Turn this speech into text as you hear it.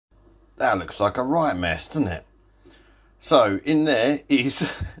That looks like a right mess, doesn't it? So in there is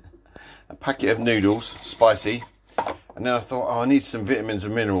a packet of noodles, spicy. And then I thought, oh, I need some vitamins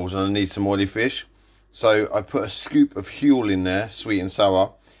and minerals and I need some oily fish. So I put a scoop of Huel in there, sweet and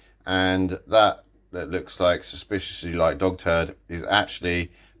sour. And that looks like suspiciously like dog turd is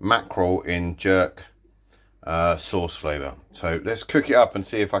actually mackerel in jerk sauce flavour. So let's cook it up and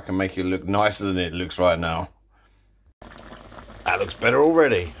see if I can make it look nicer than it looks right now. That looks better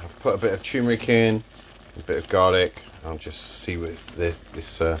already. I've put a bit of turmeric in, a bit of garlic. I'll just see if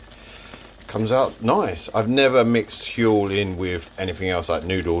this comes out nice. I've never mixed Huel in with anything else like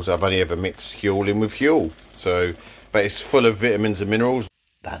noodles. I've only ever mixed Huel in with Huel. So, but it's full of vitamins and minerals.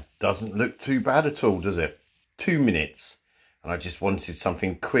 That doesn't look too bad at all, does it? 2 minutes. And I just wanted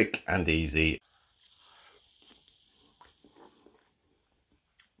something quick and easy.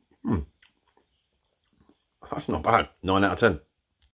 That's not bad. 9 out of 10.